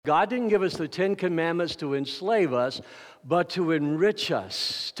God didn't give us the 10 Commandments to enslave us, but to enrich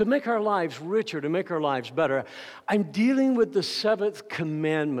us, to make our lives richer, to make our lives better. I'm dealing with the 7th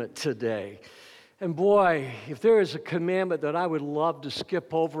commandment today. And boy, if there is a commandment that I would love to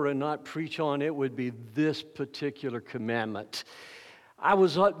skip over and not preach on, it would be this particular commandment. I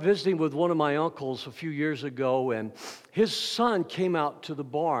was visiting with one of my uncles a few years ago, and his son came out to the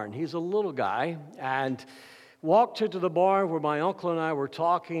barn. He's a little guy, and walked into the barn where my uncle and I were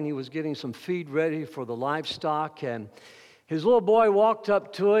talking. He was getting some feed ready for the livestock, and his little boy walked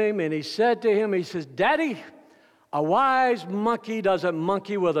up to him, and he said to him, he says, "Daddy, a wise monkey doesn't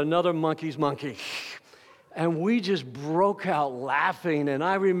monkey with another monkey's monkey." And we just broke out laughing, and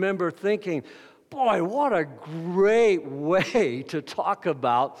I remember thinking, boy, what a great way to talk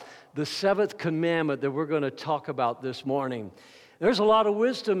about the 7th commandment that we're going to talk about this morning. There's a lot of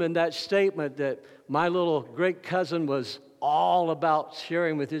wisdom in that statement that my little great cousin was all about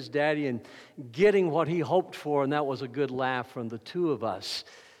sharing with his daddy and getting what he hoped for, and that was a good laugh from the two of us.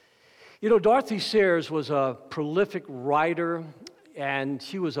 You know, Dorothy Sayers was a prolific writer, and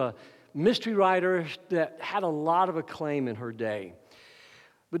she was a mystery writer that had a lot of acclaim in her day.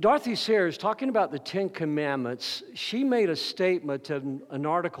 But Dorothy Sayers, talking about the 10 Commandments, she made a statement in an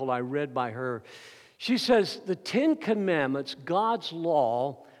article I read by her. She says, the 10 Commandments, God's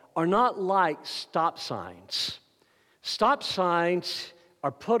law, are not like stop signs. Stop signs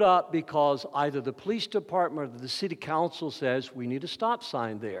are put up because either the police department or the city council says we need a stop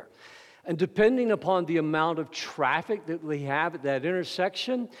sign there. And depending upon the amount of traffic that we have at that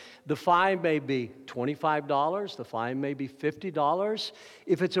intersection, the fine may be $25, the fine may be $50.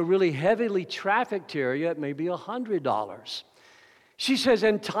 If it's a really heavily trafficked area, it may be $100. She says,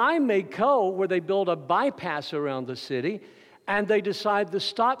 and time may go where they build a bypass around the city, and they decide the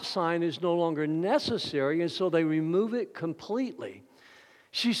stop sign is no longer necessary, and so they remove it completely.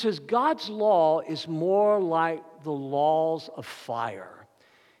 She says, God's law is more like the laws of fire.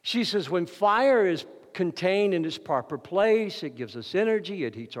 She says, when fire is contained in its proper place, it gives us energy,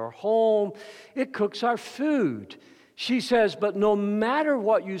 it heats our home, it cooks our food. She says, but no matter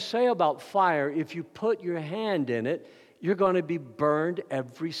what you say about fire, if you put your hand in it, you're going to be burned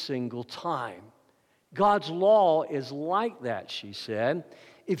every single time. God's law is like that, she said.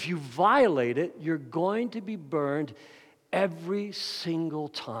 If you violate it, you're going to be burned every single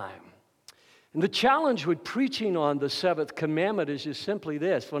time. And the challenge with preaching on the 7th commandment is just simply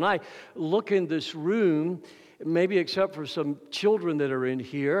this. When I look in this room, maybe except for some children that are in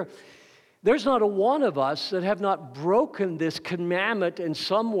here, there's not a one of us that have not broken this commandment in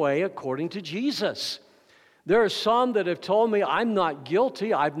some way according to Jesus. There are some that have told me I'm not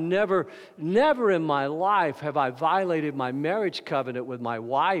guilty. I've never in my life have I violated my marriage covenant with my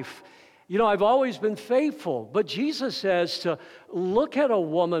wife. You know, I've always been faithful. But Jesus says to look at a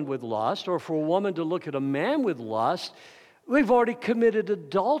woman with lust, or for a woman to look at a man with lust, they've already committed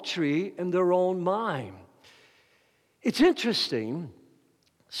adultery in their own mind. It's interesting.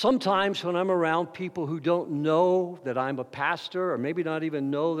 Sometimes when I'm around people who don't know that I'm a pastor, or maybe not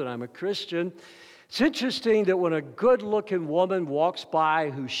even know that I'm a Christian, it's interesting that when a good-looking woman walks by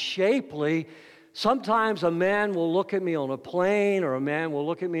who's shapely, sometimes a man will look at me on a plane, or a man will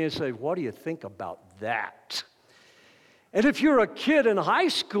look at me and say, what do you think about that? And if you're a kid in high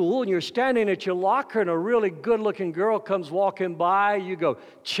school and you're standing at your locker and a really good-looking girl comes walking by, you go,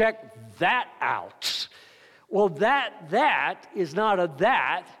 check that out. Well, that is not a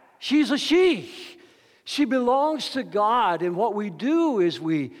that, she's a she. She belongs to God, and what we do is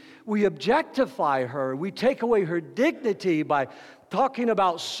we objectify her. We take away her dignity by talking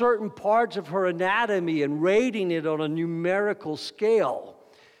about certain parts of her anatomy and rating it on a numerical scale.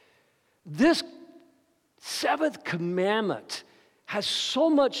 This 7th commandment has so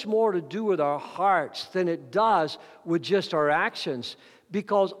much more to do with our hearts than it does with just our actions,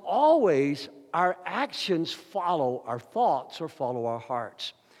 because always our actions follow our thoughts or follow our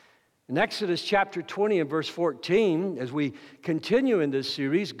hearts. In Exodus chapter 20 and verse 14, as we continue in this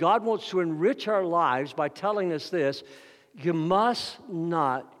series, God wants to enrich our lives by telling us this: you must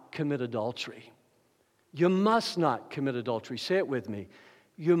not commit adultery. You must not commit adultery. Say it with me.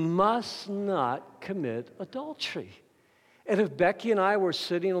 You must not commit adultery. And if Becky and I were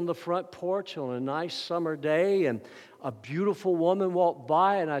sitting on the front porch on a nice summer day and a beautiful woman walked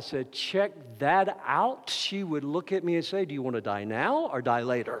by and I said, check that out, she would look at me and say, do you want to die now or die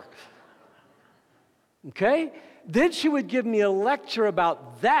later? Okay? Then she would give me a lecture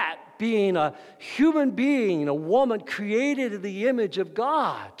about that being a human being, a woman created in the image of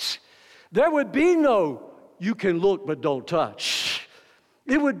God. There would be no, you can look but don't touch.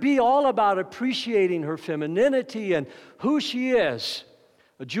 It would be all about appreciating her femininity and who she is.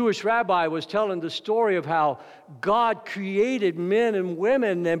 A Jewish rabbi was telling the story of how God created men and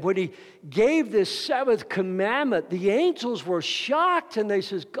women, and when he gave this seventh commandment, the angels were shocked, and they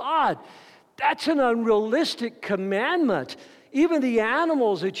says, God, that's an unrealistic commandment. Even the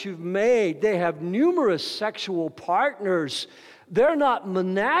animals that you've made, they have numerous sexual partners. They're not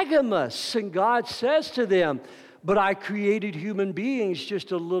monogamous. And God says to them, but I created human beings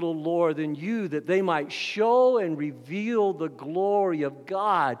just a little lower than you, that they might show and reveal the glory of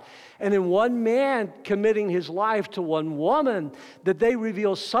God. And in one man committing his life to one woman, that they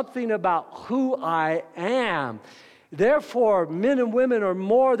reveal something about who I am. Therefore, men and women are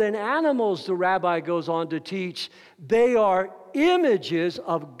more than animals, the rabbi goes on to teach. They are images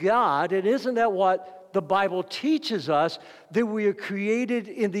of God. And isn't that what the Bible teaches us, that we are created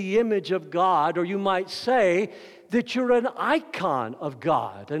in the image of God? Or you might say that you're an icon of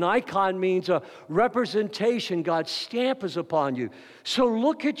God. An icon means a representation. God's stamp is upon you. So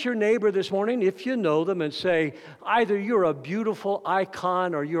look at your neighbor this morning, if you know them, and say, either you're a beautiful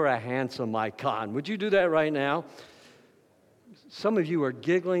icon or you're a handsome icon. Would you do that right now? Some of you are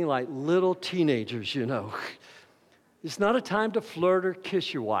giggling like little teenagers, you know. It's not a time to flirt or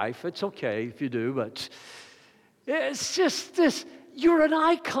kiss your wife. It's okay if you do, but it's just this. You're an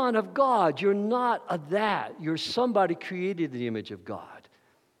icon of God. You're not a that. You're somebody created in the image of God.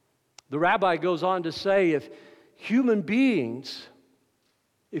 The rabbi goes on to say, if human beings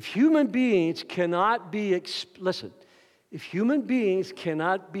cannot be, if human beings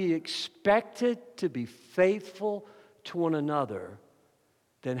cannot be expected to be faithful to one another,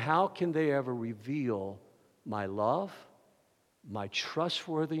 then how can they ever reveal my love, my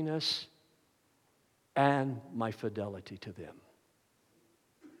trustworthiness, and my fidelity to them?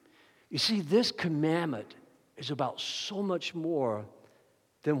 You see, this commandment is about so much more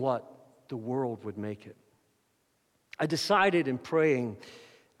than what the world would make it. I decided in praying,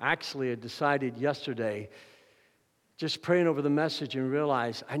 I decided yesterday, just praying over the message, and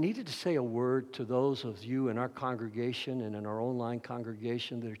realized I needed to say a word to those of you in our congregation and in our online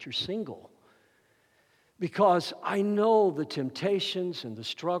congregation that you're single. Because I know the temptations and the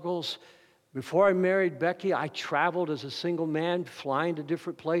struggles. Before I married Becky, I traveled as a single man, flying to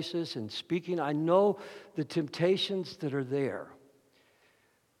different places and speaking. I know the temptations that are there.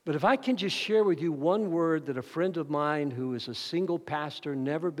 But if I can just share with you one word that a friend of mine who is a single pastor,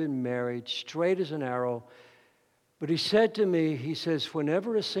 never been married, straight as an arrow, but he said to me, he says,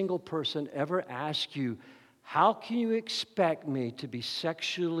 whenever a single person ever asks you, how can you expect me to be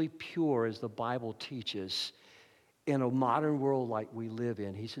sexually pure as the Bible teaches in a modern world like we live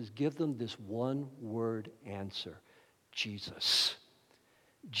in? He says, give them this one word answer: Jesus.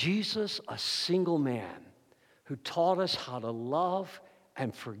 Jesus, a single man who taught us how to love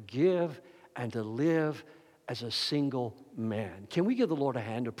and forgive and to live as a single man. Can we give the Lord a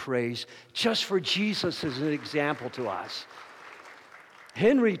hand of praise just for Jesus as an example to us?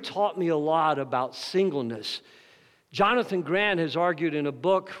 Henry taught me a lot about singleness. Jonathan Grant has argued in a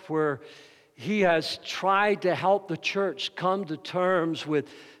book where he has tried to help the church come to terms with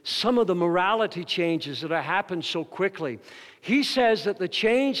some of the morality changes that have happened so quickly. He says that the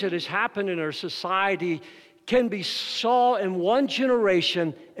change that has happened in our society can be saw in one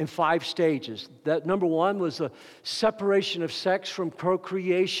generation in 5 stages. That number 1 was the separation of sex from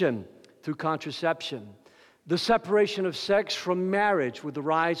procreation through contraception. The separation of sex from marriage with the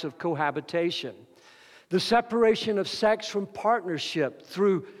rise of cohabitation. The separation of sex from partnership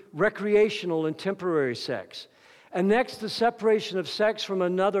through recreational and temporary sex. And next, the separation of sex from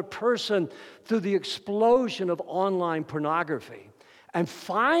another person through the explosion of online pornography. And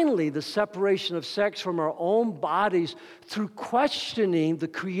finally, the separation of sex from our own bodies through questioning the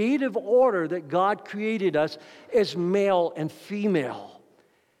creative order that God created us as male and female.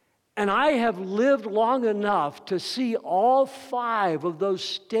 And I have lived long enough to see all 5 of those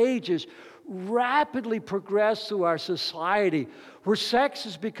stages rapidly progress through our society, where sex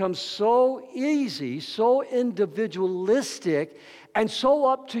has become so easy, so individualistic, and so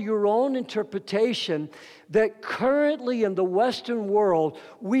up to your own interpretation that currently in the Western world,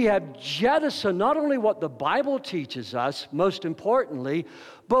 we have jettisoned not only what the Bible teaches us, most importantly,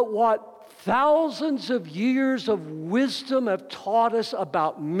 but what thousands of years of wisdom have taught us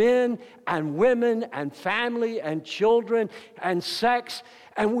about men and women and family and children and sex.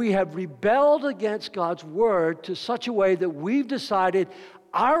 And we have rebelled against God's word to such a way that we've decided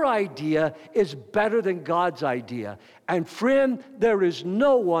our idea is better than God's idea. And friend, there is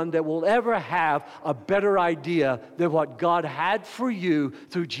no one that will ever have a better idea than what God had for you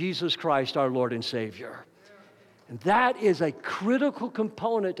through Jesus Christ, our Lord and Savior. And that is a critical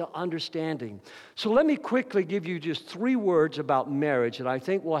component to understanding. So let me quickly give you just 3 words about marriage that I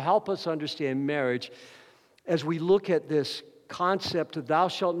think will help us understand marriage as we look at this concept of thou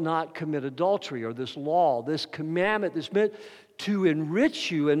shalt not commit adultery, or this law, this commandment that's meant to enrich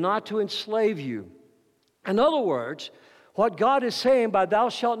you and not to enslave you. In other words, what God is saying by thou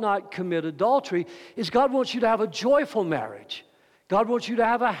shalt not commit adultery is God wants you to have a joyful marriage. God wants you to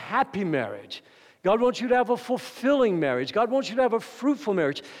have a happy marriage. God wants you to have a fulfilling marriage. God wants you to have a fruitful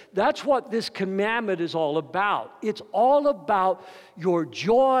marriage. That's what this commandment is all about. It's all about your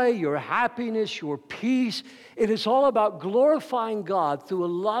joy, your happiness, your peace. It is all about glorifying God through a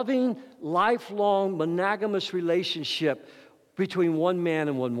loving, lifelong, monogamous relationship between one man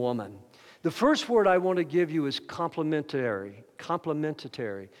and one woman. The first word I want to give you is complementary.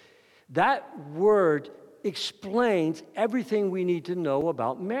 Complementary. That word explains everything we need to know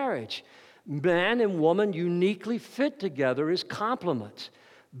about marriage. Man and woman uniquely fit together as complements.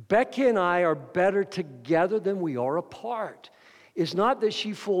 Becky and I are better together than we are apart. It's not that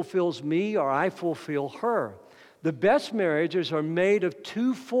she fulfills me or I fulfill her. The best marriages are made of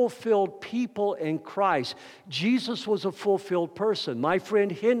 2 fulfilled people in Christ. Jesus was a fulfilled person. My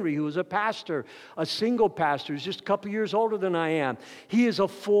friend Henry, who is a pastor, a single pastor, is just a couple years older than I am. He is a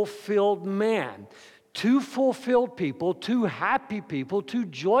fulfilled man. 2 fulfilled people, 2 happy people, 2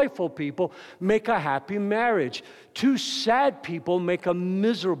 joyful people make a happy marriage. 2 sad people make a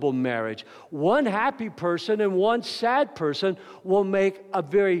miserable marriage. 1 happy person and 1 sad person will make a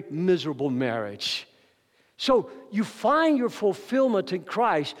very miserable marriage. So you find your fulfillment in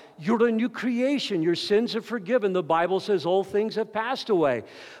Christ. You're a new creation. Your sins are forgiven. The Bible says old things have passed away.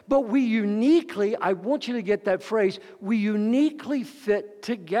 But we uniquely, I want you to get that phrase, we uniquely fit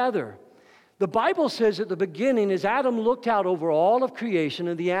together. The Bible says at the beginning, as Adam looked out over all of creation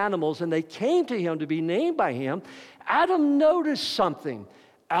and the animals, and they came to him to be named by him, Adam noticed something.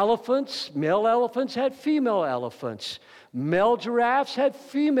 Male elephants had female elephants. Male giraffes had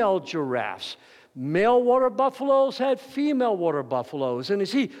female giraffes. Male water buffaloes had female water buffaloes. And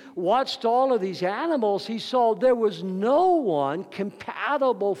as he watched all of these animals, he saw there was no one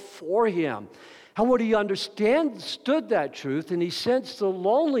compatible for him. And when he understood that truth and he sensed the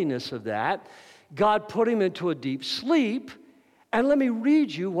loneliness of that, God put him into a deep sleep. And let me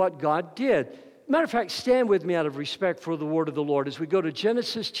read you what God did. Matter of fact, stand with me out of respect for the word of the Lord as we go to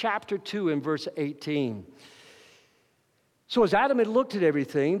Genesis chapter 2 and verse 18. So as Adam had looked at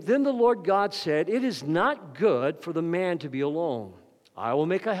everything, then the Lord God said, "It is not good for the man to be alone. I will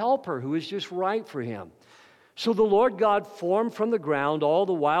make a helper who is just right for him." So the Lord God formed from the ground all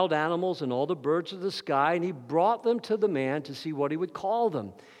the wild animals and all the birds of the sky, and he brought them to the man to see what he would call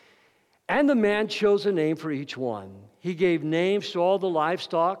them. And the man chose a name for each one. He gave names to all the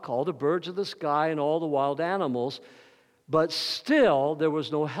livestock, all the birds of the sky, and all the wild animals, but still there was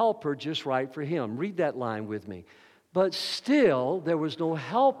no helper just right for him. Read that line with me. But still there was no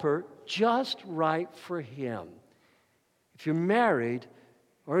helper just right for him. If you're married,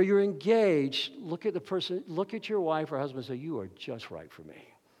 or you're engaged, look at the person, look at your wife or husband and say, "You are just right for me."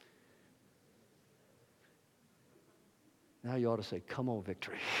 Now you ought to say, "Come on,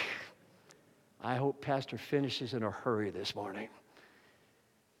 Victory." I hope Pastor finishes in a hurry this morning.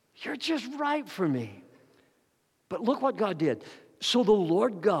 You're just right for me. But look what God did. So the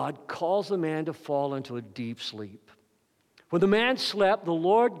Lord God caused the man to fall into a deep sleep. When the man slept, the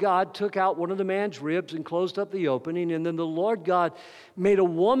Lord God took out one of the man's ribs and closed up the opening. And then the Lord God made a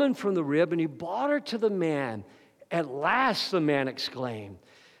woman from the rib, and he brought her to the man. At last, the man exclaimed,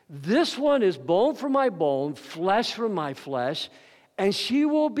 "This one is bone from my bone, flesh from my flesh, and she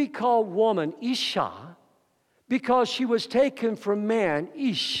will be called woman, Isha, because she was taken from man,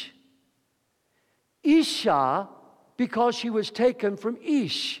 Ish. Isha, because she was taken from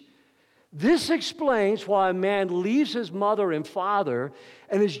Ish." This explains why a man leaves his mother and father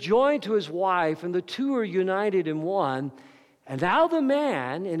and is joined to his wife, and the 2 are united in one. And now the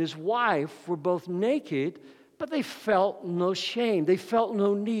man and his wife were both naked, but they felt no shame. They felt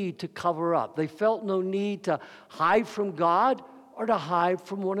no need to cover up. They felt no need to hide from God or to hide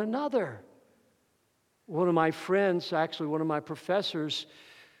from one another. One of my friends, actually one of my professors,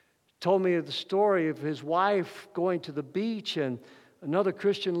 told me the story of his wife going to the beach, and another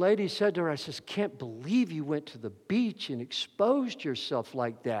Christian lady said to her, I says, "Can't believe you went to the beach and exposed yourself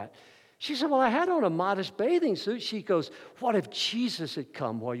like that." She said, "Well, I had on a modest bathing suit." She goes, "What if Jesus had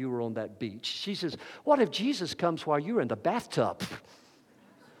come while you were on that beach?" She says, "What if Jesus comes while you're in the bathtub?"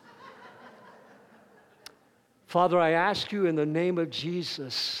 Father, I ask you in the name of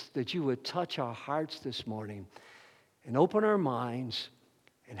Jesus that you would touch our hearts this morning and open our minds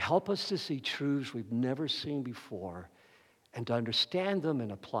and help us to see truths we've never seen before and to understand them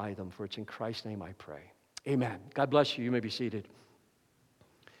and apply them. For it's in Christ's name I pray. Amen. God bless you. You may be seated.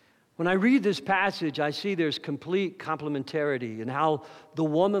 When I read this passage, I see there's complete complementarity in how the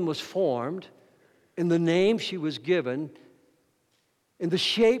woman was formed, in the name she was given, in the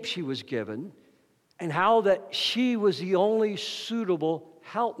shape she was given, and how that she was the only suitable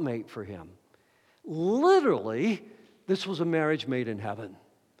helpmate for him. Literally, this was a marriage made in heaven.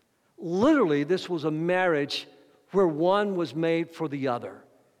 Literally, this was a marriage where one was made for the other,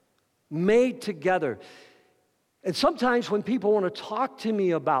 made together. And sometimes when people want to talk to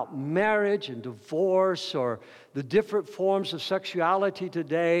me about marriage and divorce or the different forms of sexuality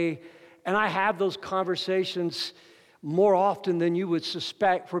today, and I have those conversations more often than you would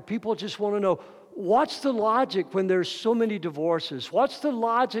suspect, where people just want to know, what's the logic when there's so many divorces? What's the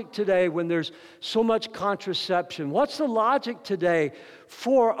logic today when there's so much contraception? What's the logic today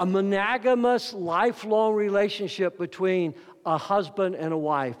for a monogamous, lifelong relationship between a husband and a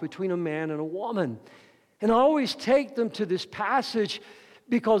wife, between a man and a woman? And I always take them to this passage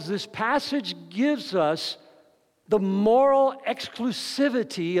because this passage gives us the moral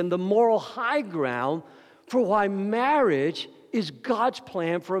exclusivity and the moral high ground for why marriage is God's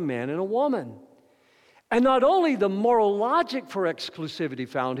plan for a man and a woman. And not only the moral logic for exclusivity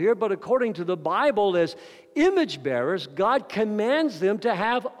found here, but according to the Bible, as image bearers, God commands them to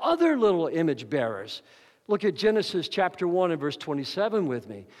have other little image bearers. Look at Genesis chapter 1 and verse 27 with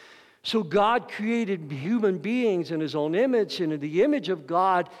me. So God created human beings in his own image, and in the image of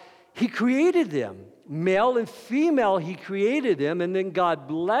God, he created them. Male and female, he created them, and then God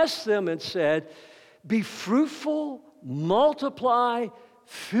blessed them and said, be fruitful, multiply,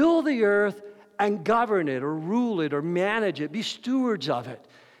 fill the earth, and govern it, or rule it, or manage it. Be stewards of it.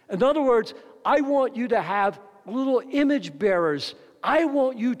 In other words, I want you to have little image bearers. I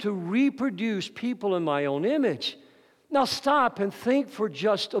want you to reproduce people in my own image. Now stop and think for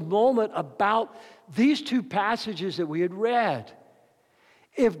just a moment about these two passages that we had read.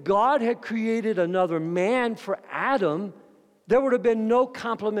 If God had created another man for Adam, there would have been no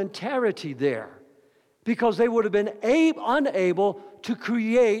complementarity there because they would have been unable to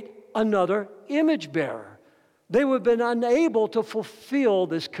create another image bearer. They would have been unable to fulfill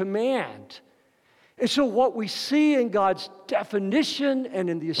this command. And so what we see in God's definition and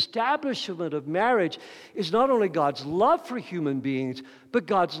in the establishment of marriage is not only God's love for human beings, but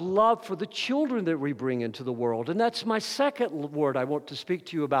God's love for the children that we bring into the world. And that's my second word I want to speak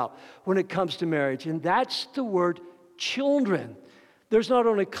to you about when it comes to marriage, and that's the word children. There's not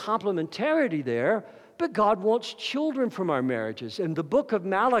only complementarity there, but God wants children from our marriages. In the book of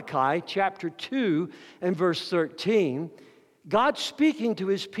Malachi, chapter 2 and verse 13, God speaking to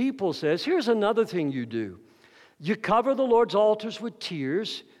his people says, here's another thing you do. You cover the Lord's altars with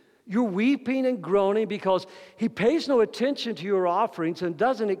tears. You're weeping and groaning because he pays no attention to your offerings and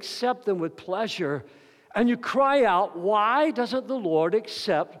doesn't accept them with pleasure. And you cry out, why doesn't the Lord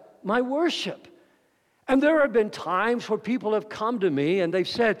accept my worship? And there have been times where people have come to me and they've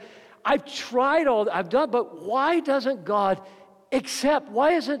said, I've tried all I've done, but why doesn't God accept?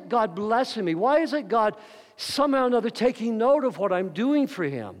 Why isn't God blessing me? Why isn't God somehow or another taking note of what I'm doing for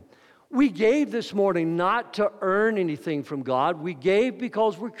him? We gave this morning not to earn anything from God. We gave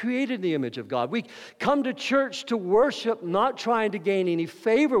because we're created in the image of God. We come to church to worship, not trying to gain any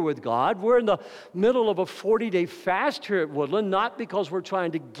favor with God. We're in the middle of a 40-day fast here at Woodland, not because we're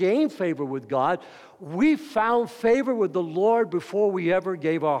trying to gain favor with God. We found favor with the Lord before we ever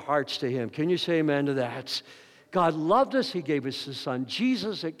gave our hearts to him. Can you say amen to that? God loved us. He gave us his son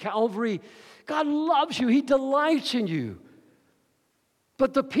Jesus at Calvary. God loves you. He delights in you.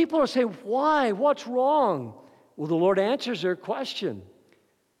 But the people are saying, why? What's wrong? Well, the Lord answers their question.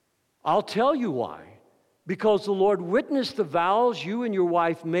 I'll tell you why. Because the Lord witnessed the vows you and your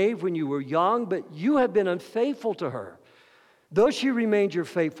wife made when you were young, but you have been unfaithful to her. Though she remained your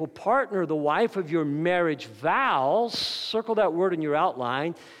faithful partner, the wife of your marriage vows, circle that word in your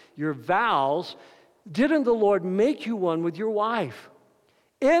outline, your vows, didn't the Lord make you one with your wife?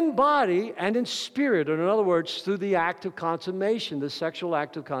 In body and in spirit, or in other words, through the act of consummation, the sexual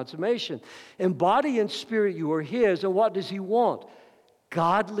act of consummation. In body and spirit you are his, and what does he want?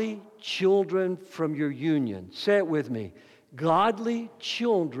 Godly children from your union. Say it with me. Godly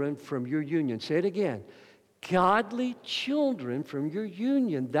children from your union. Say it again. Godly children from your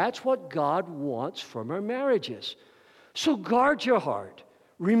union. That's what God wants from our marriages. So guard your heart.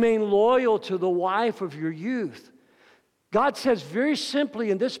 Remain loyal to the wife of your youth. God says very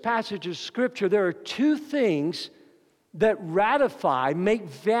simply in this passage of Scripture, there are two things that ratify, make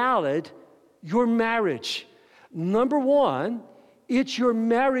valid your marriage. Number one It's your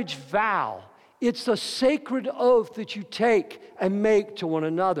marriage vow. It's the sacred oath that you take and make to one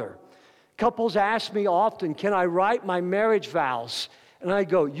another. Couples ask me often, can I write my marriage vows? And I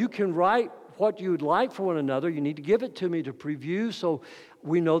go, you can write what you would like for one another. You need to give it to me to preview so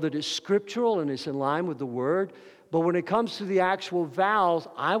we know that it's scriptural and it's in line with the Word. But when it comes to the actual vows,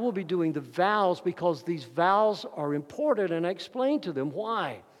 I will be doing the vows because these vows are important, and I explain to them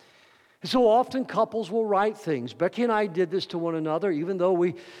why. And so often couples will write things. Becky and I did this to one another. Even though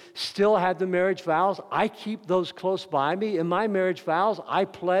we still had the marriage vows, I keep those close by me. In my marriage vows, I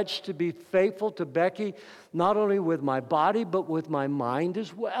pledge to be faithful to Becky, not only with my body, but with my mind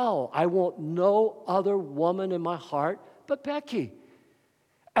as well. I want no other woman in my heart but Becky.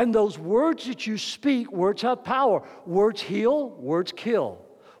 And those words that you speak, words have power. Words heal, words kill.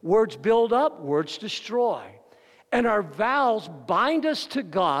 Words build up, words destroy. And our vows bind us to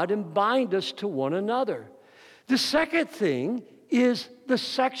God and bind us to one another. The second thing is the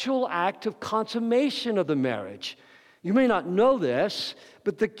sexual act of consummation of the marriage. You may not know this,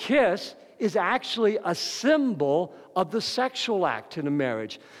 but the kiss is actually a symbol of the sexual act in a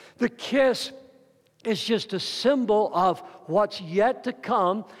marriage. The kiss is just a symbol of what's yet to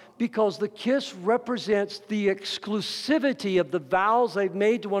come, because the kiss represents the exclusivity of the vows they've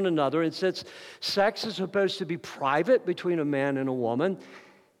made to one another. And since sex is supposed to be private between a man and a woman,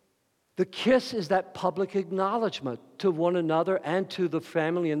 the kiss is that public acknowledgement to one another and to the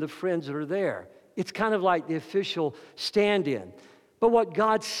family and the friends that are there. It's kind of like the official stand-in. But what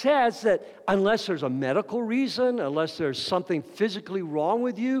God says, that unless there's a medical reason, unless there's something physically wrong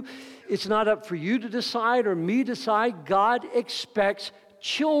with you, it's not up for you to decide or me to decide. God expects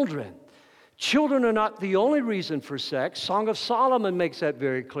children. Children are not the only reason for sex. Song of Solomon makes that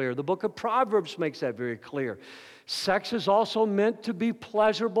very clear. The book of Proverbs makes that very clear. Sex is also meant to be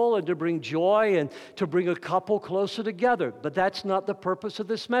pleasurable and to bring joy and to bring a couple closer together. But that's not the purpose of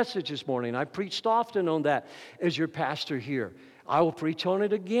this message this morning. I preached often on that as your pastor here. I will preach on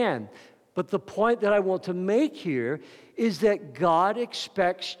it again. But the point that I want to make here is that God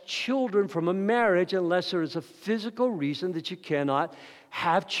expects children from a marriage unless there is a physical reason that you cannot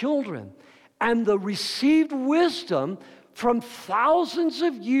have children. And the received wisdom from thousands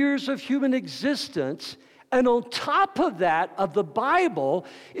of years of human existence, and on top of that, of the Bible,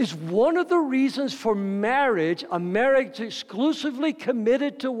 is one of the reasons for marriage, a marriage exclusively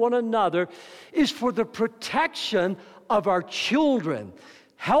committed to one another, is for the protection of our children.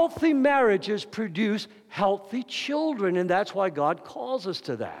 Healthy marriages produce healthy children, and that's why God calls us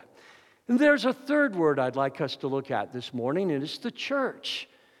to that. And there's a third word I'd like us to look at this morning, and it's the church.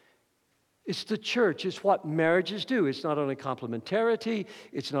 It's the church. It's what marriages do. It's not only complementarity,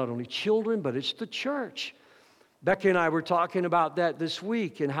 it's not only children, but it's the church. Becky and I were talking about that this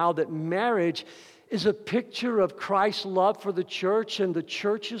week, and how that marriage is a picture of Christ's love for the church and the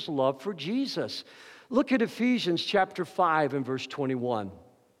church's love for Jesus. Look at Ephesians chapter 5 and verse 21.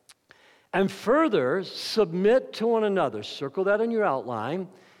 And further, submit to one another. Circle that in your outline,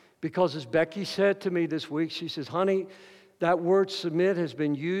 because as Becky said to me this week, she says, honey, that word submit has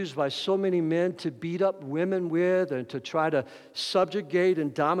been used by so many men to beat up women with and to try to subjugate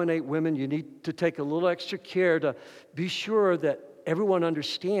and dominate women. You need to take a little extra care to be sure that everyone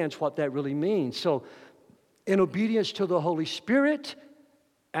understands what that really means. So, in obedience to the Holy Spirit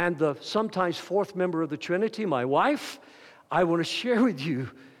and the sometimes fourth member of the Trinity, my wife, I want to share with you,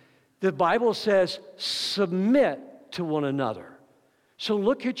 the Bible says, submit to one another. So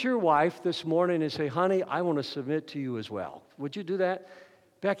look at your wife this morning and say, honey, I want to submit to you as well. Would you do that?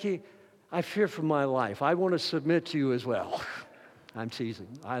 Becky, I fear for my life. I want to submit to you as well. I'm teasing.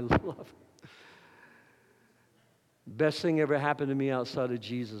 I love it. Best thing ever happened to me outside of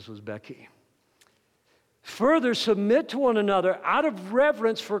Jesus was Becky. Further, submit to one another out of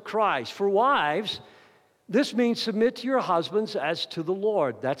reverence for Christ. For wives, this means submit to your husbands as to the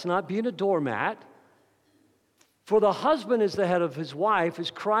Lord. That's not being a doormat. For the husband is the head of his wife,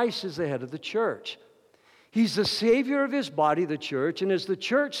 as Christ is the head of the church. He's the Savior of his body, the church, and as the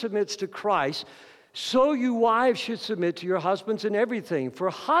church submits to Christ, so you wives should submit to your husbands in everything. For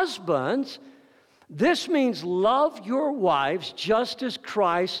husbands, this means love your wives just as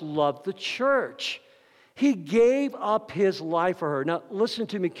Christ loved the church. He gave up his life for her. Now, listen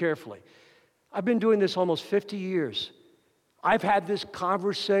to me carefully. I've been doing this almost 50 years. I've had this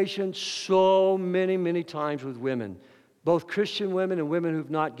conversation so many times with women, both Christian women and women who've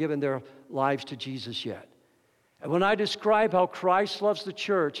not given their lives to Jesus yet. And when I describe how Christ loves the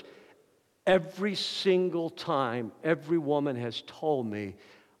church, every single time, every woman has told me,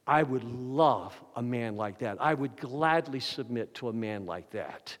 I would love a man like that. I would gladly submit to a man like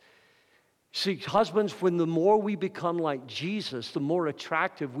that. See, husbands, when the more we become like Jesus, the more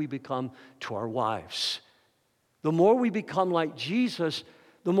attractive we become to our wives. The more we become like Jesus,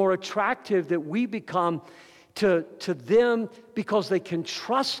 the more attractive that we become to them, because they can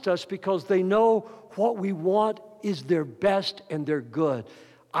trust us, because they know what we want is their best and their good.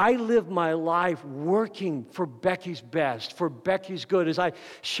 I live my life working for Becky's best, for Becky's good. As I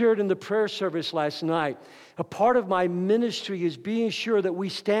shared in the prayer service last night, a part of my ministry is being sure that we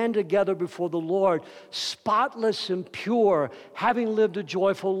stand together before the Lord, spotless and pure, having lived a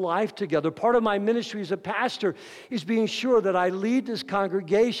joyful life together. Part of my ministry as a pastor is being sure that I lead this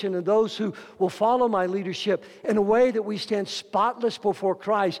congregation and those who will follow my leadership in a way that we stand spotless before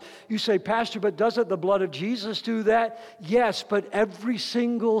Christ. You say, Pastor, but doesn't the blood of Jesus do that? Yes, but every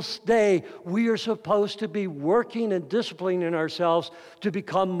single day we are supposed to be working and disciplining ourselves to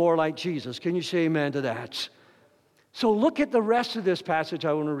become more like Jesus. Can you say amen to that? So look at the rest of this passage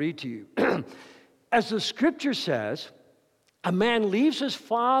I want to read to you. As the scripture says, a man leaves his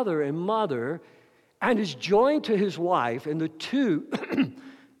father and mother and is joined to his wife, and the two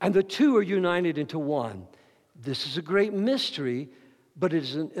are united into one. This is a great mystery, but it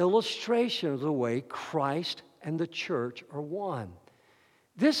is an illustration of the way Christ and the church are one.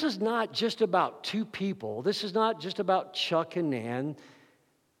 This is not just about two people. This is not just about Chuck and Nan.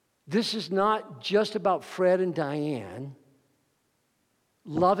 This is not just about Fred and Diane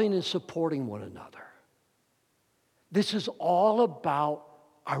loving and supporting one another. This is all about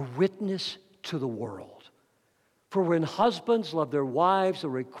our witness to the world. For when husbands love their wives, the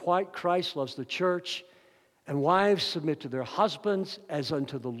way Christ loves the church, and wives submit to their husbands as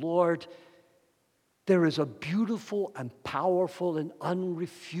unto the Lord, there is a beautiful and powerful and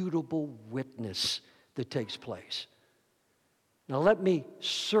unrefutable witness that takes place. Now let me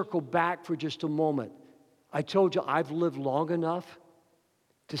circle back for just a moment. I told you I've lived long enough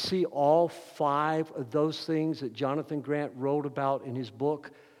to see all 5 of those things that Jonathan Grant wrote about in his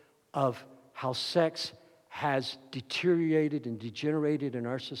book of how sex has deteriorated and degenerated in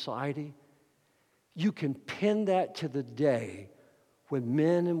our society. You can pin that to the day when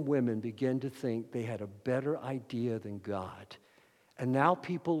men and women begin to think they had a better idea than God. And now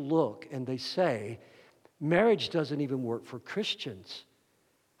people look and they say, marriage doesn't even work for Christians.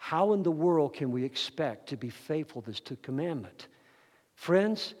 How in the world can we expect to be faithful to this commandment?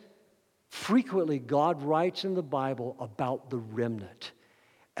 Friends, frequently God writes in the Bible about the remnant.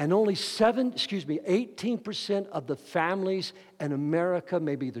 And only 18% of the families in America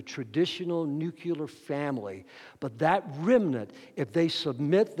may be the traditional nuclear family. But that remnant, if they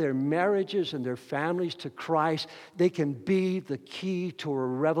submit their marriages and their families to Christ, they can be the key to a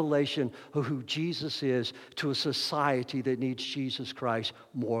revelation of who Jesus is to a society that needs Jesus Christ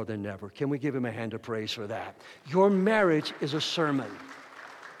more than ever. Can we give him a hand of praise for that? Your marriage is a sermon.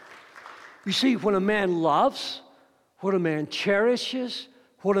 You see, when a man loves, when a man cherishes,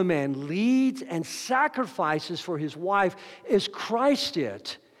 what a man leads and sacrifices for his wife as Christ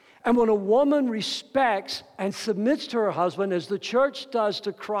did. And when a woman respects and submits to her husband as the church does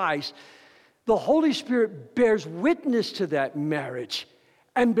to Christ, the Holy Spirit bears witness to that marriage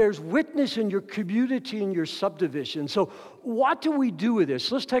and bears witness in your community and your subdivision. So what do we do with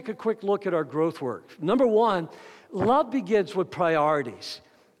this? Let's take a quick look at our growth work. Number 1, love begins with priorities.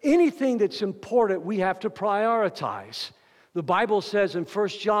 Anything that's important, we have to prioritize. The Bible says in 1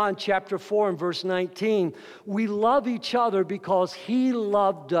 John chapter 4 and verse 19, we love each other because he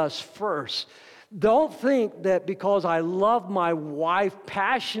loved us first. Don't think that because I love my wife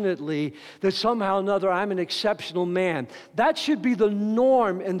passionately that somehow or another I'm an exceptional man. That should be the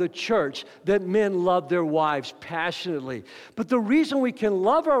norm in the church, that men love their wives passionately. But the reason we can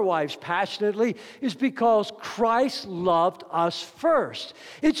love our wives passionately is because Christ loved us first.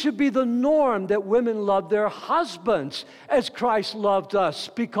 It should be the norm that women love their husbands as Christ loved us,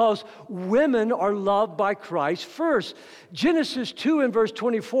 because women are loved by Christ first. Genesis 2 and verse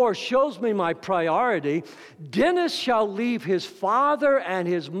 24 shows me my priority. Dennis shall leave his father and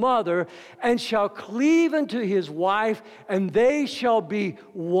his mother and shall cleave unto his wife, and they shall be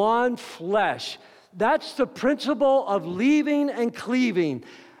one flesh. That's the principle of leaving and cleaving.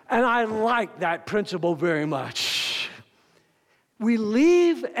 And I like that principle very much. We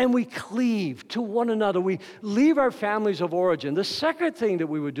leave and we cleave to one another. We leave our families of origin. The second thing that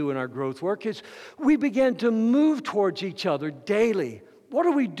we would do in our growth work is we begin to move towards each other daily. What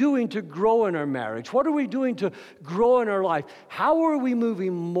are we doing to grow in our marriage? What are we doing to grow in our life? How are we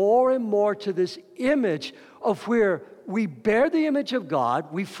moving more and more to this image of where we bear the image of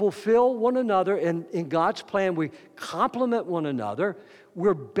God, we fulfill one another in God's plan, we complement one another,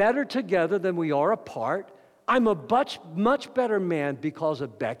 we're better together than we are apart. I'm a much better man because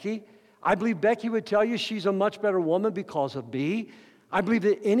of Becky. I believe Becky would tell you she's a much better woman because of me. I believe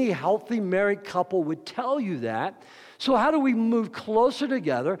that any healthy married couple would tell you that. So how do we move closer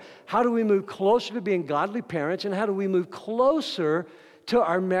together? How do we move closer to being godly parents? And how do we move closer to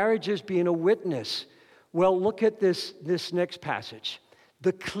our marriages being a witness? Well, look at this next passage.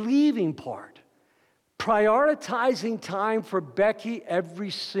 The cleaving part. Prioritizing time for Becky every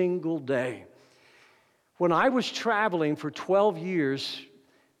single day. When I was traveling for 12 years,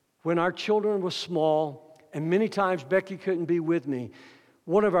 when our children were small, and many times Becky couldn't be with me,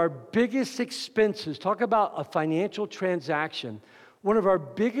 one of our biggest expenses, talk about a financial transaction, one of our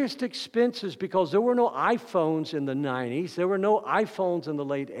biggest expenses, because there were no iPhones in the 90s, there were no iPhones in the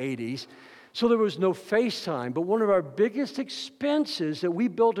late 80s, so there was no FaceTime. But one of our biggest expenses that we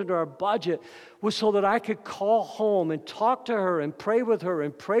built into our budget was so that I could call home and talk to her and pray with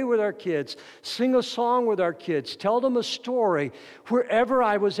our kids, sing a song with our kids, tell them a story wherever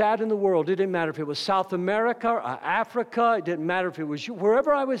I was at in the world. It didn't matter if it was South America or Africa. It didn't matter if it was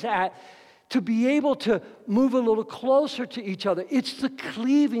wherever I was at, to be able to move a little closer to each other. It's the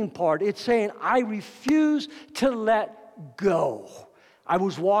cleaving part. It's saying, I refuse to let go. I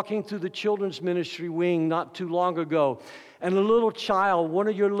was walking through the children's ministry wing not too long ago, and a little child, one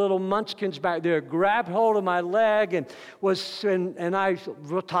of your little munchkins back there, grabbed hold of my leg and I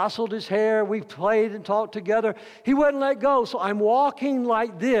tousled his hair. We played and talked together. He wouldn't let go, so I'm walking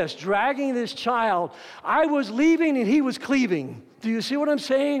like this, dragging this child. I was leaving and he was cleaving. Do you see what I'm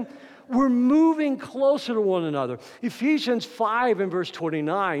saying? We're moving closer to one another. Ephesians 5 and verse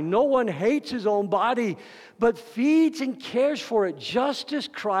 29, no one hates his own body, but feeds and cares for it, just as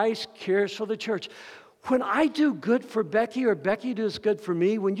Christ cares for the church. When I do good for Becky or Becky does good for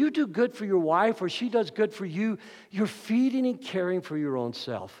me, when you do good for your wife or she does good for you, you're feeding and caring for your own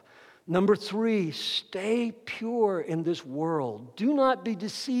self. Number 3, stay pure in this world. Do not be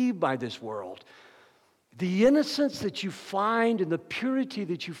deceived by this world. The innocence that you find and the purity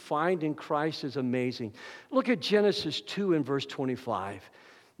that you find in Christ is amazing. Look at Genesis 2 and verse 25.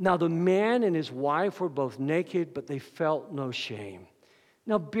 Now the man and his wife were both naked, but they felt no shame.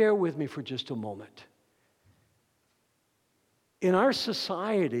 Now bear with me for just a moment. In our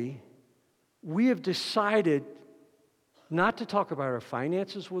society, we have decided not to talk about our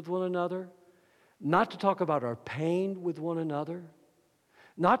finances with one another, not to talk about our pain with one another,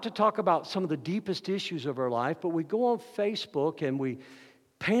 not to talk about some of the deepest issues of our life, but we go on Facebook and we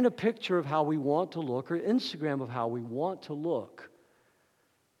paint a picture of how we want to look, or Instagram of how we want to look.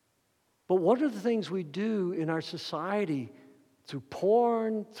 But one of the things we do in our society, through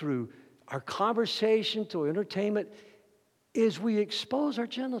porn, through our conversation, through entertainment, is we expose our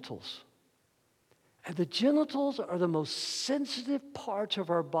genitals. And the genitals are the most sensitive parts of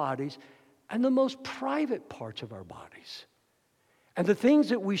our bodies and the most private parts of our bodies. And the things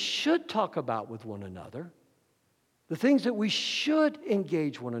that we should talk about with one another, the things that we should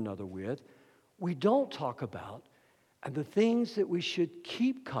engage one another with, we don't talk about. And the things that we should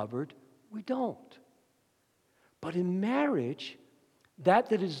keep covered, we don't. But in marriage,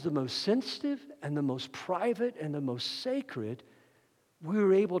 that is the most sensitive and the most private and the most sacred, we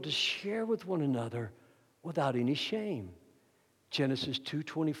were able to share with one another without any shame. Genesis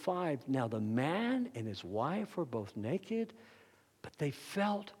 2:25, now the man and his wife were both naked, but they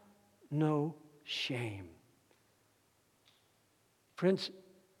felt no shame. Friends,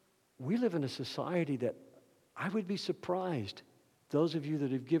 we live in a society that I would be surprised, those of you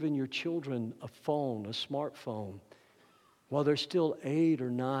that have given your children a phone, a smartphone, while they're still 8 or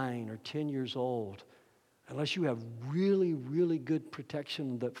 9 or 10 years old, unless you have really, really good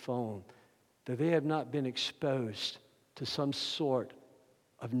protection of that phone, that they have not been exposed to some sort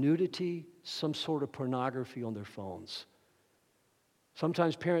of nudity, some sort of pornography on their phones.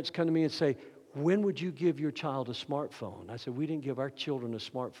 Sometimes parents come to me and say, when would you give your child a smartphone? I said, we didn't give our children a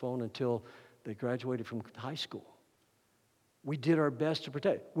smartphone until they graduated from high school. We did our best to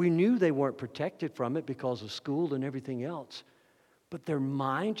protect. We knew they weren't protected from it because of school and everything else. But their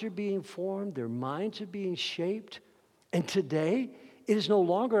minds are being formed, their minds are being shaped. And today, it is no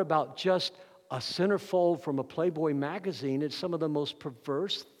longer about just a centerfold from a Playboy magazine. It's some of the most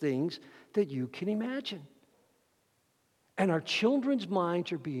perverse things that you can imagine. And our children's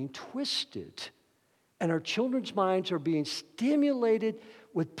minds are being twisted. And our children's minds are being stimulated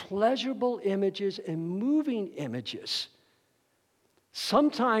with pleasurable images and moving images.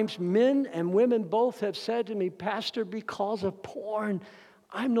 Sometimes men and women both have said to me, Pastor, because of porn,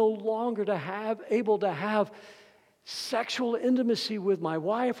 I'm no longer able to have sexual intimacy with my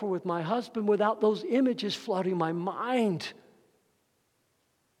wife or with my husband without those images flooding my mind.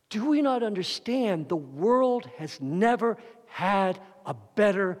 Do we not understand the world has never had a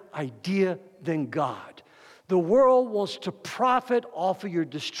better idea than God. The world wants to profit off of your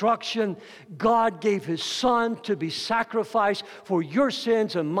destruction. God gave His Son to be sacrificed for your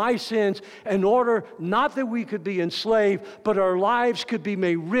sins and my sins in order not that we could be enslaved, but our lives could be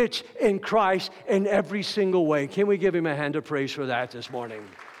made rich in Christ in every single way. Can we give Him a hand of praise for that this morning?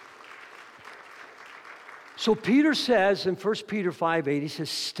 So Peter says in 1 Peter 5:8, he says,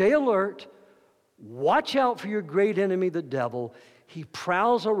 stay alert, watch out for your great enemy, the devil. He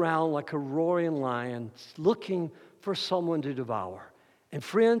prowls around like a roaring lion, looking for someone to devour. And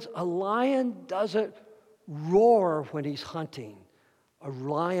friends, a lion doesn't roar when he's hunting. A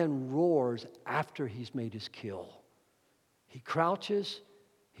lion roars after he's made his kill. He crouches,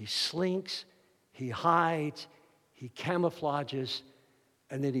 he slinks, he hides, he camouflages,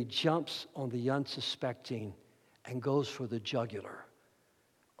 and then he jumps on the unsuspecting and goes for the jugular.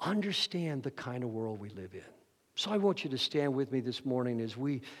 Understand the kind of world we live in. So I want you to stand with me this morning as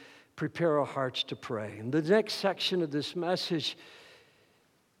we prepare our hearts to pray. In the next section of this message,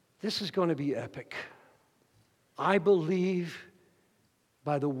 this is going to be epic. I believe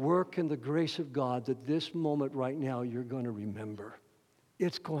by the work and the grace of God that this moment right now you're going to remember.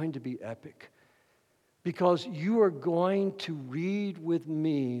 It's going to be epic because you are going to read with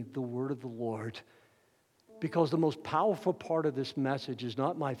me the word of the Lord, because the most powerful part of this message is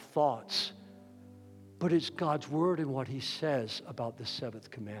not my thoughts, but it's God's word and what He says about the seventh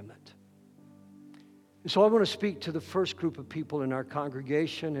commandment. And so I want to speak to the first group of people in our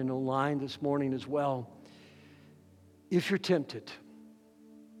congregation and online this morning as well. If you're tempted,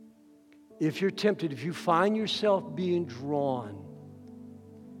 if you find yourself being drawn,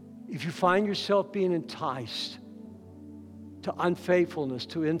 if you find yourself being enticed to unfaithfulness,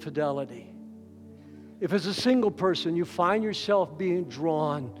 to infidelity, if as a single person you find yourself being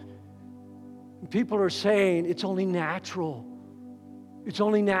drawn, people are saying, it's only natural. It's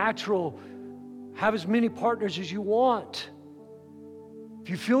only natural. Have as many partners as you want. If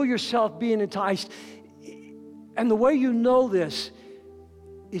you feel yourself being enticed, and the way you know this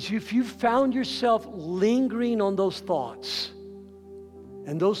is if you found yourself lingering on those thoughts,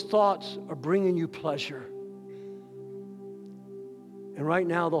 and those thoughts are bringing you pleasure. And right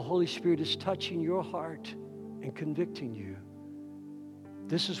now, the Holy Spirit is touching your heart and convicting you.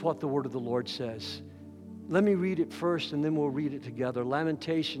 This is what the word of the Lord says. Let me read it first, and then we'll read it together.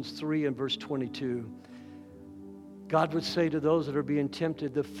 Lamentations 3 and verse 22. God would say to those that are being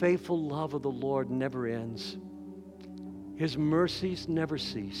tempted, the faithful love of the Lord never ends. His mercies never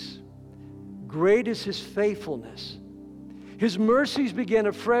cease. Great is His faithfulness. His mercies begin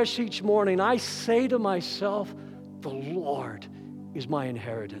afresh each morning. I say to myself, the Lord is my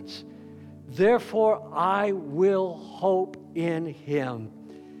inheritance. Therefore, I will hope in Him.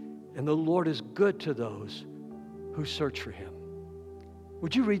 And the Lord is good to those who search for Him.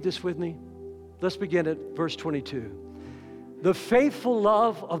 Would you read this with me? Let's begin at verse 22. The faithful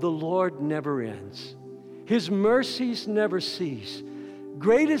love of the Lord never ends. His mercies never cease.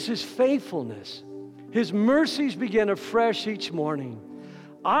 Great is His faithfulness. His mercies begin afresh each morning.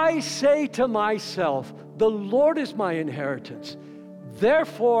 I say to myself, the Lord is my inheritance.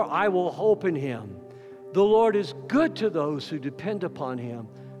 Therefore, I will hope in Him. The Lord is good to those who depend upon Him,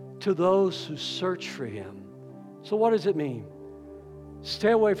 to those who search for Him. So what does it mean?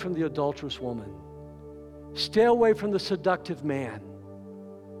 Stay away from the adulterous woman. Stay away from the seductive man.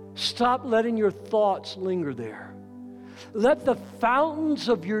 Stop letting your thoughts linger there. Let the fountains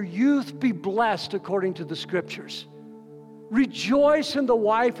of your youth be blessed according to the Scriptures. Rejoice in the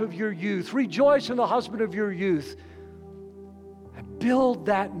wife of your youth. Rejoice in the husband of your youth. And build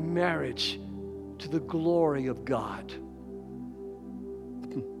that marriage to the glory of God.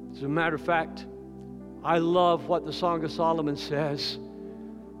 As a matter of fact, I love what the Song of Solomon says.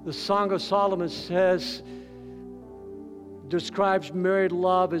 The Song of Solomon describes married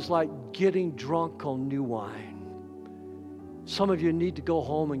love as like getting drunk on new wine. Some of you need to go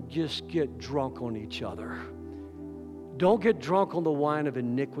home and just get drunk on each other. Don't get drunk on the wine of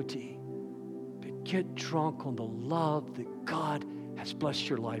iniquity, but get drunk on the love that God has blessed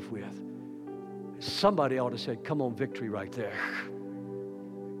your life with. Somebody ought to say, come on, victory right there.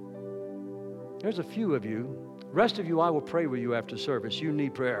 There's a few of you. The rest of you, I will pray with you after service. You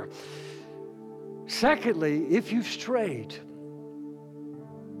need prayer. Secondly, if you've strayed,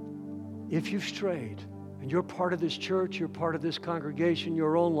 and you're part of this church, you're part of this congregation,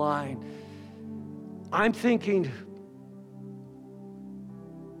 you're online, I'm thinking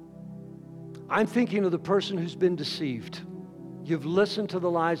of the person who's been deceived. You've listened to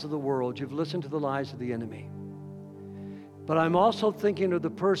the lies of the world. You've listened to the lies of the enemy. But I'm also thinking of the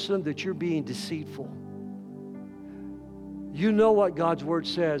person that you're being deceitful. You know what God's Word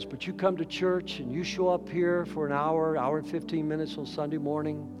says, but you come to church and you show up here for an hour and 15 minutes on Sunday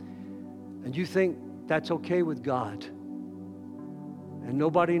morning, and you think that's okay with God. And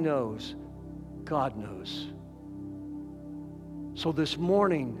nobody knows. God knows. So this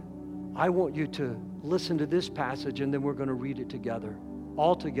morning, I want you to listen to this passage, and then we're going to read it together,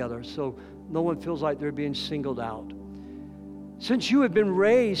 all together, so no one feels like they're being singled out. Since you have been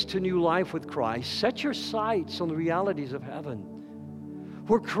raised to new life with Christ, set your sights on the realities of heaven,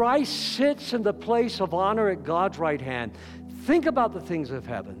 where Christ sits in the place of honor at God's right hand. Think about the things of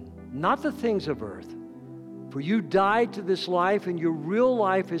heaven, not the things of earth. For you died to this life, and your real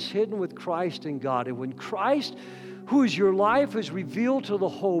life is hidden with Christ in God. And when Christ, who is your life, is revealed to the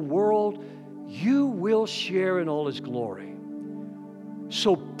whole world, you will share in all His glory.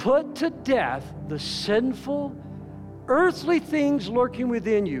 So put to death the sinful, earthly things lurking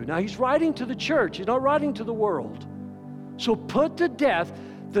within you. Now, he's writing to the church. He's not writing to the world. So put to death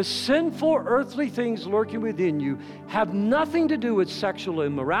the sinful, earthly things lurking within you. Have nothing to do with sexual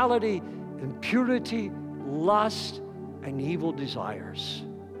immorality, impurity, lust, and evil desires.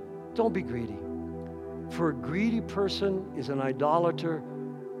 Don't be greedy. For a greedy person is an idolater,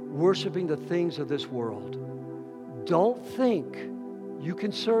 worshiping the things of this world. Don't think you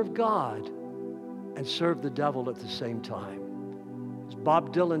can serve God and serve the devil at the same time. As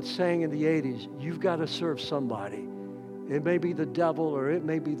Bob Dylan sang in the 80s, you've got to serve somebody. It may be the devil or it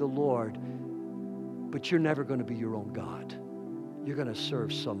may be the Lord, but you're never going to be your own God. You're going to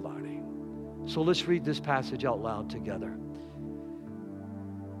serve somebody. So let's read this passage out loud together.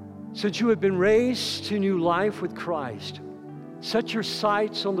 Since you have been raised to new life with Christ, set your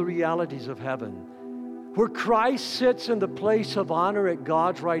sights on the realities of heaven, where Christ sits in the place of honor at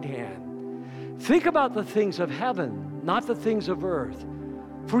God's right hand. Think about the things of heaven, not the things of earth.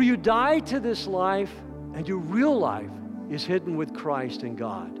 For you died to this life, and your real life is hidden with Christ in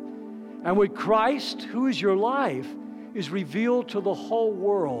God. And when Christ, who is your life, is revealed to the whole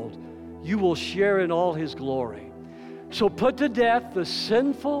world, you will share in all His glory. So put to death the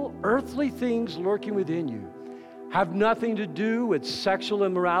sinful, earthly things lurking within you. Have nothing to do with sexual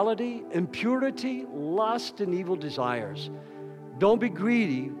immorality, impurity, lust, and evil desires. Don't be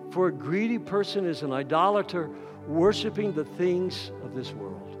greedy, for a greedy person is an idolater, worshiping the things of this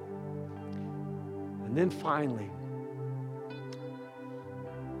world. And then finally,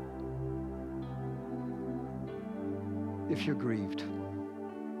 if you're grieved,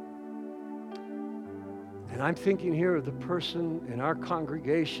 and I'm thinking here of the person in our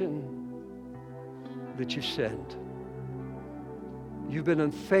congregation that you sinned. You've been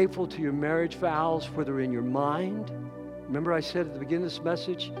unfaithful to your marriage vows, whether in your mind. Remember I said at the beginning of this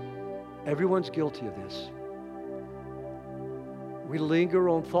message, everyone's guilty of this. We linger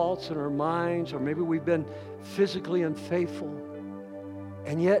on thoughts in our minds, or maybe we've been physically unfaithful,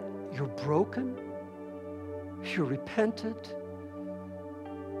 and yet you're broken, you're repentant.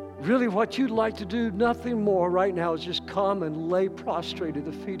 Really what you'd like to do, nothing more right now, is just come and lay prostrate at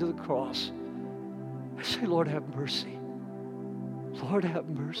the feet of the cross. I say, Lord, have mercy. Lord, have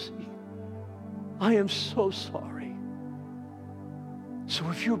mercy. I am so sorry. So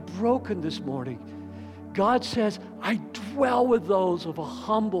if you're broken this morning, God says, I dwell with those of a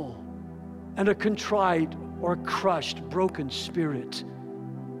humble and a contrite or crushed, broken spirit.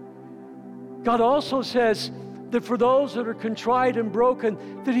 God also says that for those that are contrite and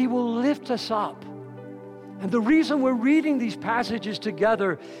broken, that He will lift us up. And the reason we're reading these passages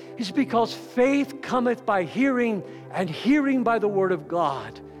together is because faith cometh by hearing, and hearing by the Word of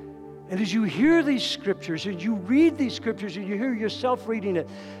God. And as you hear these scriptures, and you read these scriptures, and you hear yourself reading it,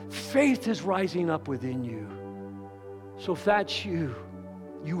 faith is rising up within you. So if that's you,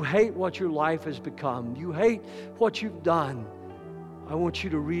 you hate what your life has become, you hate what you've done, I want you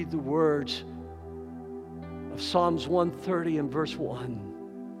to read the words of Psalms 130 and verse 1.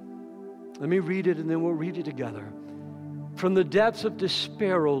 Let me read it and then we'll read it together. From the depths of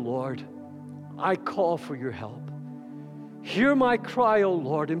despair, O Lord, I call for your help. Hear my cry, O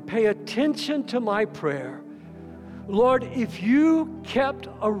Lord, and pay attention to my prayer. Lord, if you kept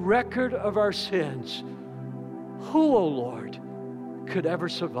a record of our sins, who, O Lord, could ever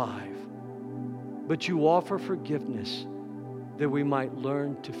survive? But you offer forgiveness that we might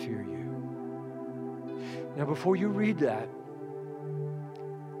learn to fear you. Now, before you read that,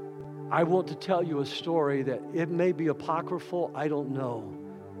 I want to tell you a story that it may be apocryphal, I don't know,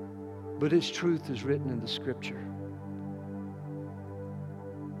 but its truth is written in the Scripture.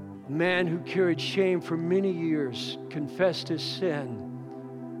 A man who carried shame for many years confessed his sin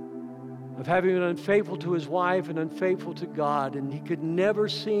of having been unfaithful to his wife and unfaithful to God, and he could never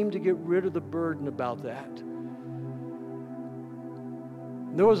seem to get rid of the burden about that.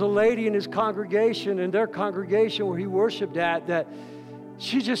 There was a lady in his congregation, in their congregation where he worshiped at, that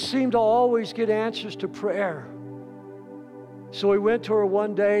she just seemed to always get answers to prayer. So he went to her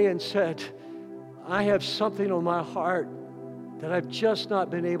one day and said, I have something on my heart that I've just not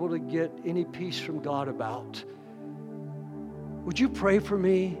been able to get any peace from God about. Would you pray for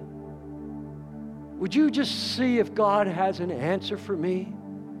me? Would you just see if God has an answer for me?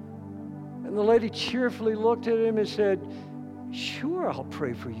 And the lady cheerfully looked at him and said, sure, I'll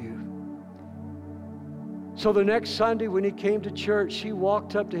pray for you. So the next Sunday when he came to church, she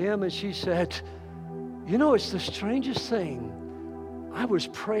walked up to him and she said, you know, it's the strangest thing. I was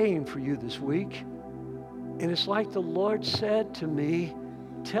praying for you this week, and it's like the Lord said to me,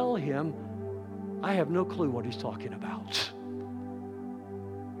 tell him I have no clue what he's talking about.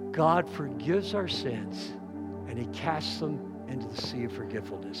 God forgives our sins, and he casts them into the sea of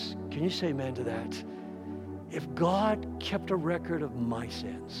forgetfulness. Can you say amen to that? If God kept a record of my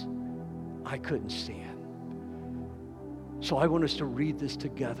sins, I couldn't stand. So I want us to read this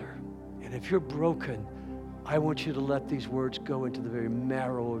together. And if you're broken, I want you to let these words go into the very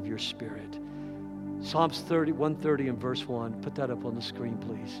marrow of your spirit. Psalms 130 and verse 1. Put that up on the screen,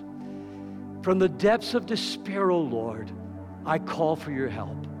 please. From the depths of despair, O Lord, I call for your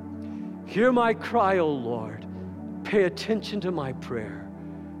help. Hear my cry, O Lord. Pay attention to my prayer.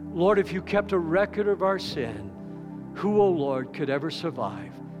 Lord, if you kept a record of our sin, who, O Lord, could ever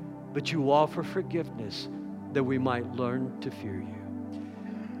survive? But you offer forgiveness that we might learn to fear you.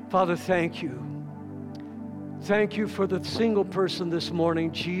 Father, thank you. Thank you for the single person this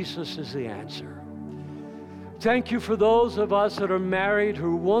morning. Jesus is the answer. Thank you for those of us that are married,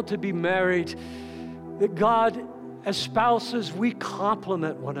 who want to be married, that God, as spouses, we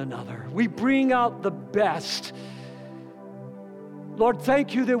complement one another. We bring out the best. Lord,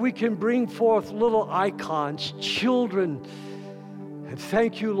 thank you that we can bring forth little icons, children. And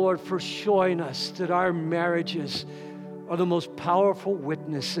thank you, Lord, for showing us that our marriages are the most powerful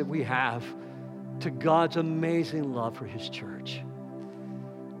witness that we have to God's amazing love for his church.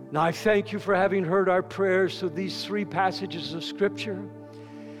 Now, I thank you for having heard our prayers through these 3 passages of Scripture.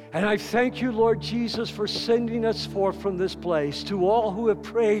 And I thank you, Lord Jesus, for sending us forth from this place to all who have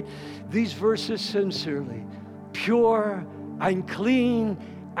prayed these verses sincerely, pure and clean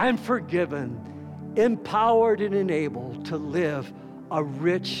and forgiven, empowered and enabled to live a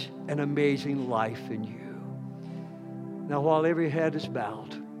rich and amazing life in you. Now, while every head is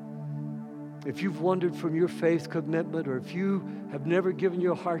bowed, if you've wandered from your faith commitment, or if you have never given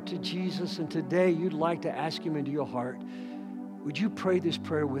your heart to Jesus and today you'd like to ask him into your heart, would you pray this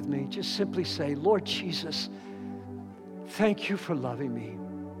prayer with me? Just simply say, Lord Jesus, thank you for loving me.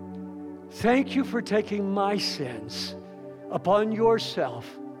 Thank you for taking my sins upon yourself.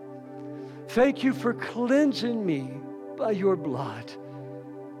 Thank you for cleansing me by your blood.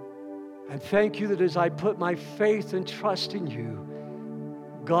 And thank you that as I put my faith and trust in you,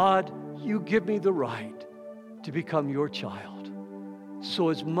 God, you give me the right to become your child. So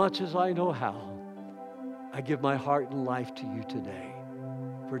as much as I know how, I give my heart and life to you today.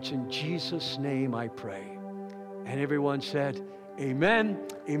 For it's in Jesus' name I pray. And everyone said, amen,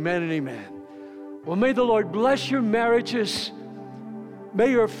 amen, and amen. Well, may the Lord bless your marriages.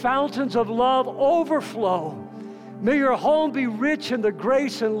 May your fountains of love overflow. May your home be rich in the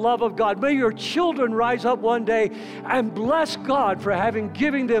grace and love of God. May your children rise up one day and bless God for having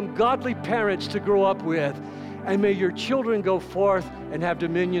given them godly parents to grow up with. And may your children go forth and have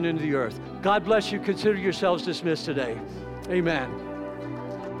dominion in the earth. God bless you. Consider yourselves dismissed today. Amen.